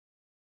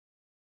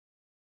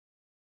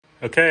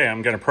Okay,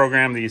 I'm going to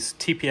program these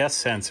TPS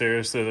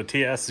sensors. They're the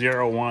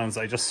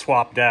TS01s I just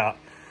swapped out.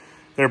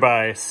 They're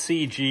by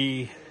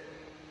CG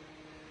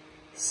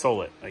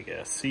Solit, I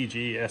guess.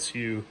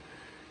 CGSULIT,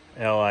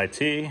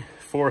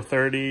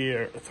 430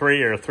 or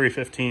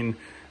 315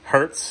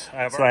 hertz.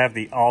 So I have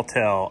the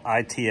Autel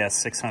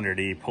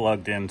ITS600E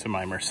plugged into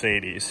my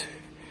Mercedes.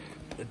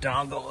 The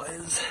dongle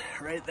is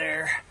right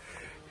there.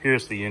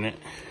 Here's the unit.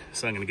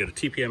 So I'm going to go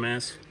to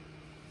TPMS.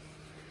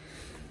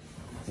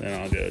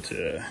 Then I'll go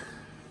to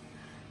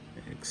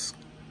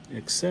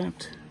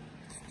accept.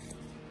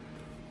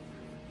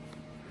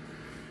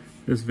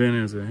 This VIN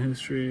has a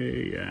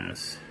history,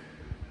 yes.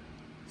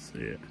 See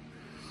it.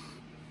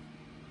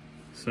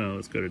 So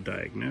let's go to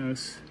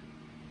diagnose.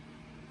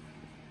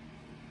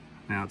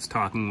 Now it's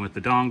talking with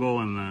the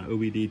dongle and the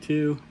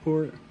OBD2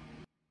 port.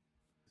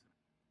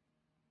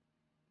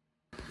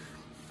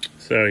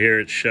 So here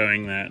it's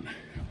showing that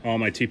all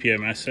my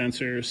TPMS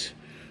sensors,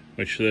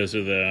 which those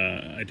are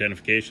the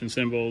identification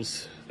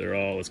symbols, they're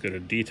all, let's go to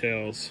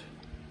details.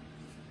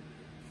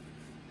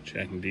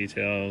 Checking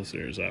details,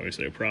 there's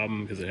obviously a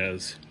problem because it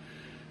has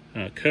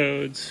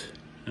codes,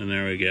 and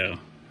there we go.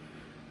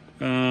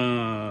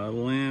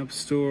 Lamp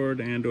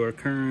stored and or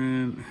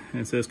current.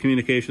 It says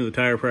communication of the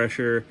tire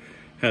pressure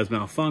has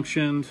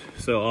malfunctioned,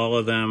 so all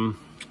of them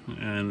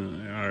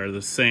are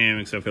the same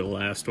except for the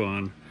last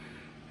one.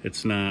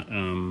 It's not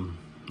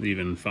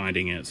even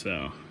finding it,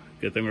 so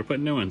good thing we're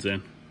putting new ones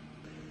in.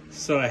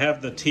 So I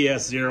have the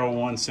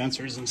TS01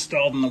 sensors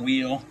installed in the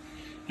wheel,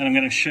 and I'm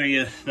going to show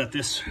you that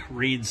this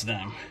reads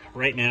them.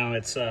 Right now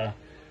it's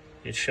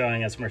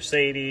showing us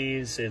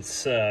Mercedes. It's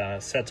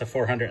set to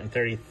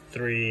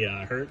 433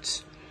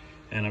 hertz,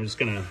 and I'm just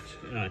going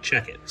to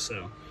check it.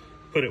 So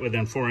put it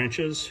within 4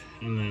 inches,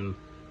 and then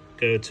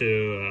go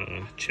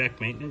to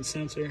check maintenance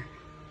sensor.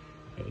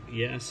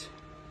 Yes,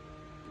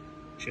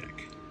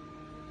 check.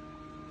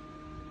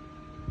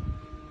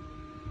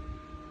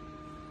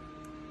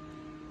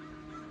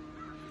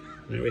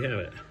 There we have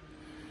it.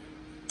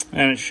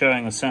 And it's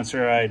showing the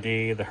sensor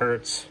ID, the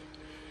hertz,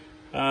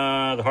 the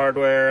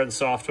hardware, the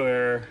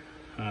software.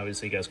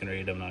 Obviously you guys can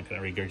read. I'm not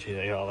going to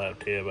regurgitate all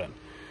that to you, but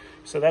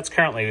so that's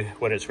currently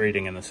what it's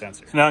reading in the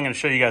sensor. So now I'm going to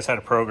show you guys how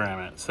to program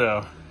it.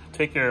 So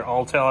take your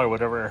Autel or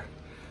whatever.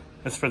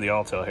 This is for the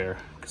Autel here.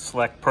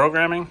 Select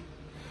programming.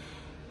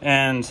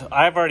 And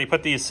I've already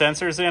put these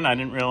sensors in. I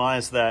didn't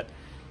realize that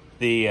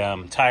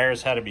the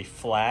tires had to be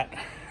flat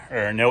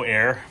or no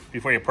air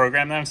before you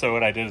program them. So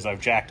what I did is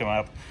I've jacked them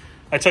up.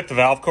 I took the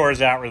valve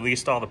cores out,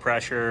 released all the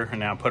pressure, and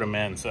now put them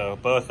in. So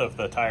both of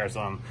the tires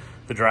on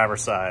the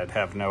driver's side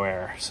have no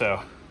air.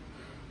 So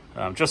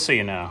just so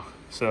you know.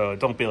 So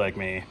don't be like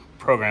me.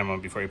 Program them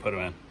before you put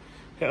them in.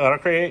 Hit auto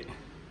create.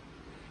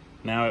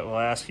 Now it will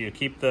ask you to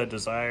keep the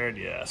desired,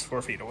 yes,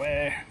 4 feet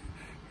away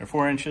or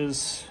 4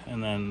 inches,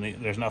 and then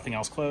there's nothing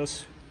else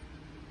close.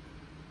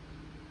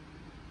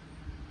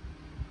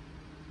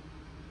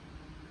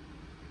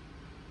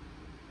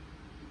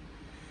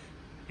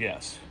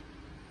 Yes.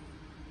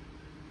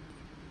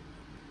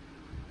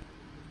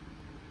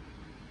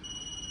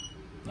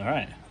 All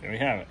right, there we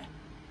have it.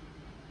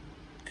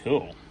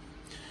 Cool.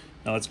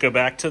 Now let's go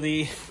back to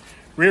the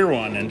rear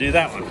one and do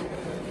that one.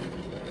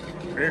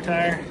 Rear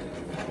tire.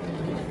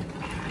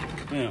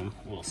 Boom.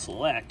 We'll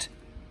select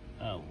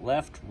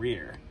left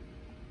rear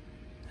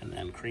and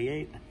then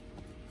create.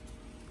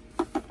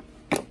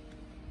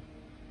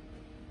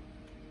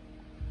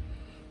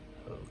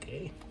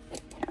 Okay.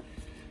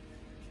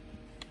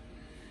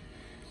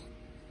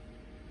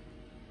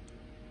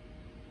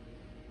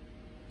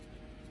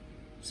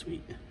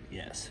 Sweet.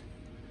 Yes.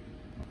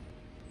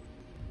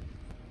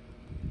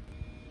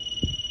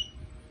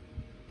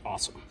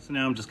 Awesome. So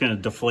now I'm just going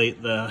to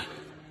deflate the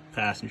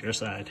passenger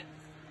side.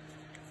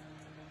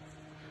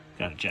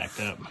 Got it jacked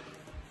up.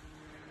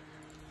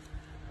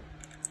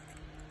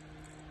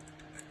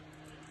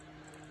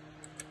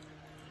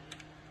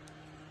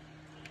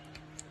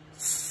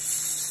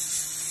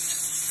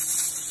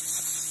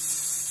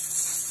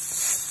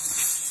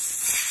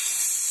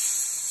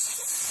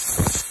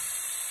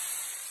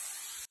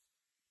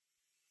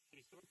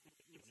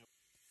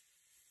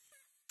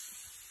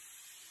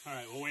 All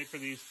right, we'll wait for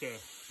these to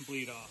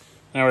bleed off.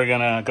 Now we're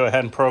gonna go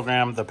ahead and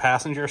program the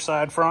passenger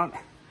side front.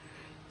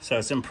 So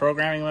it's in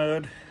programming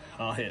mode.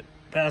 I'll hit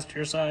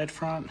passenger side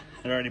front.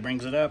 It already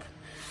brings it up.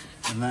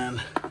 And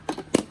then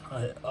I'll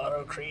hit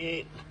auto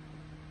create.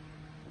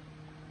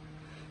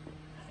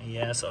 And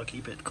yes, I'll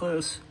keep it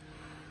close.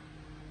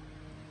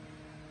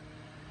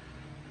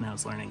 Now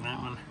it's learning that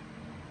one.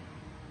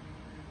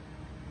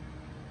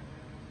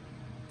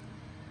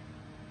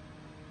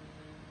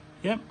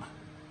 Yep,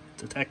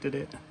 detected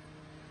it.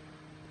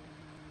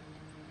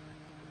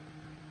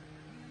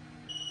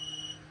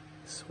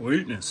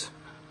 Sweetness.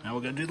 Now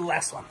we're gonna do the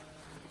last one.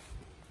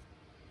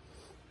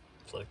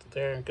 Select it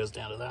there, it goes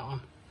down to that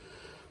one.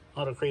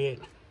 Auto create.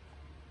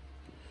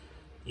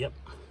 Yep.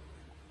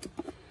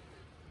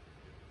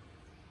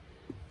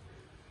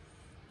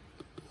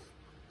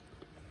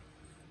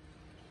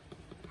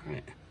 All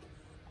right.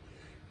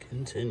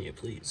 Continue,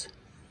 please.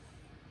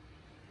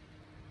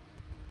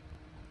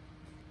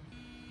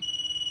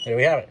 there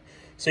we have it.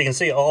 So you can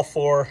see all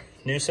 4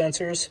 new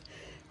sensors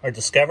are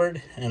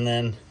discovered, and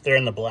then they're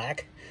in the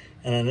black.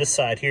 And then this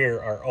side here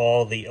are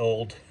all the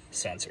old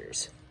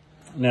sensors.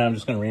 Now I'm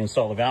just going to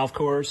reinstall the valve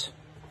cores.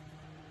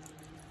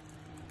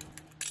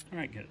 All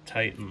right, get it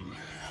tight and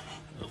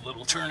a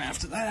little turn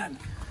after that.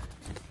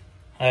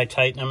 I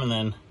tighten them, and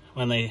then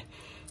when they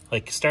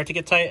like start to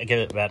get tight, I give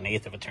it about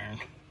 1/8 of a turn.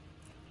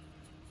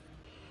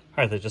 All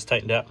right, they're just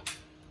tightened up.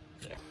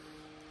 There.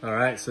 All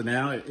right, so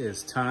now it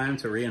is time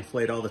to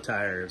reinflate all the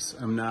tires.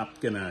 I'm not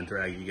gonna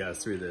drag you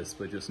guys through this,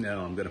 but just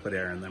know I'm gonna put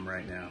air in them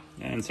right now.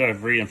 And so I've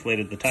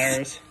reinflated the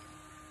tires.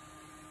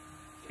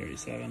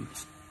 37.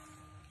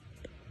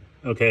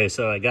 Okay,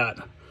 so I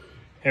got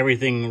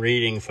everything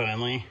reading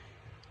finally.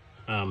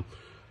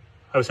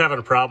 I was having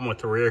a problem with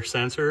the rear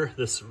sensor,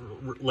 this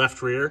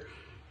left rear.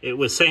 It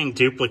was saying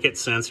duplicate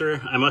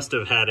sensor. I must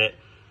have had it,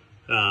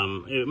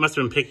 it must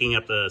have been picking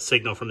up the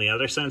signal from the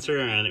other sensor,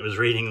 and it was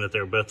reading that they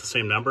were both the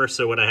same number.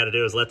 So what I had to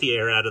do is let the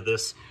air out of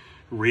this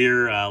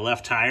rear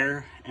left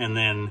tire, and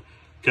then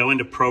go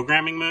into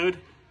programming mode,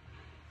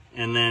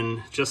 and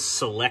then just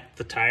select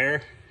the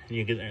tire. And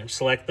you can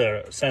select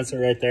the sensor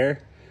right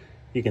there.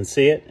 You can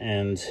see it,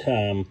 and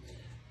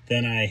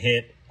then I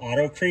hit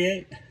auto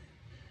create,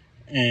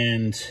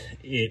 and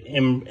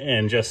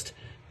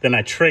then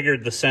I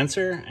triggered the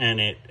sensor, and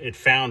it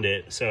found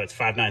it. So it's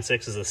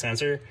 596 is the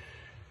sensor.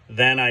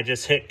 Then I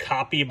just hit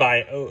copy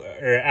by,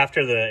 or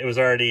after it was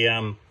already,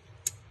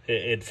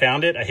 it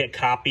found it, I hit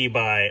copy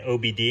by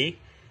OBD,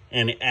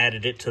 and it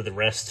added it to the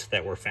rest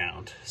that were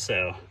found.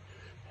 So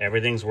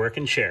everything's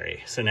working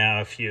cherry. So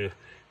now if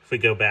we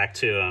go back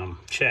to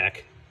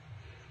check,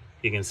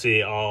 you can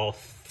see all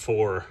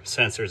 4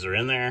 sensors are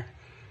in there.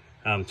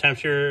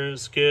 Temperature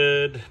is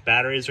good,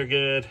 batteries are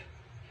good,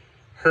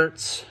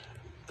 hertz,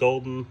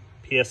 golden,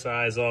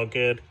 PSI is all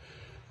good.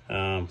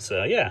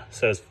 So yeah,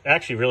 so it's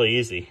actually really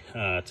easy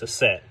to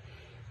set,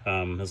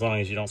 as long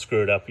as you don't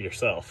screw it up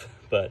yourself,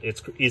 but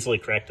it's easily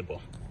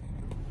correctable.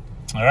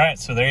 All right,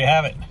 so there you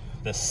have it.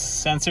 The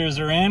sensors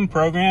are in,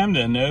 programmed,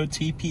 and no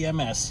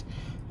TPMS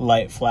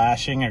light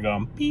flashing or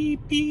going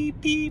beep,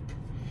 beep, beep.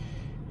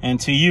 And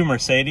to you,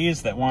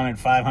 Mercedes, that wanted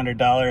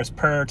 $500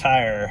 per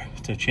tire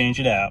to change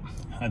it out,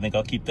 I think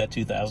I'll keep that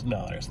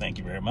 $2,000. Thank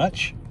you very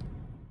much.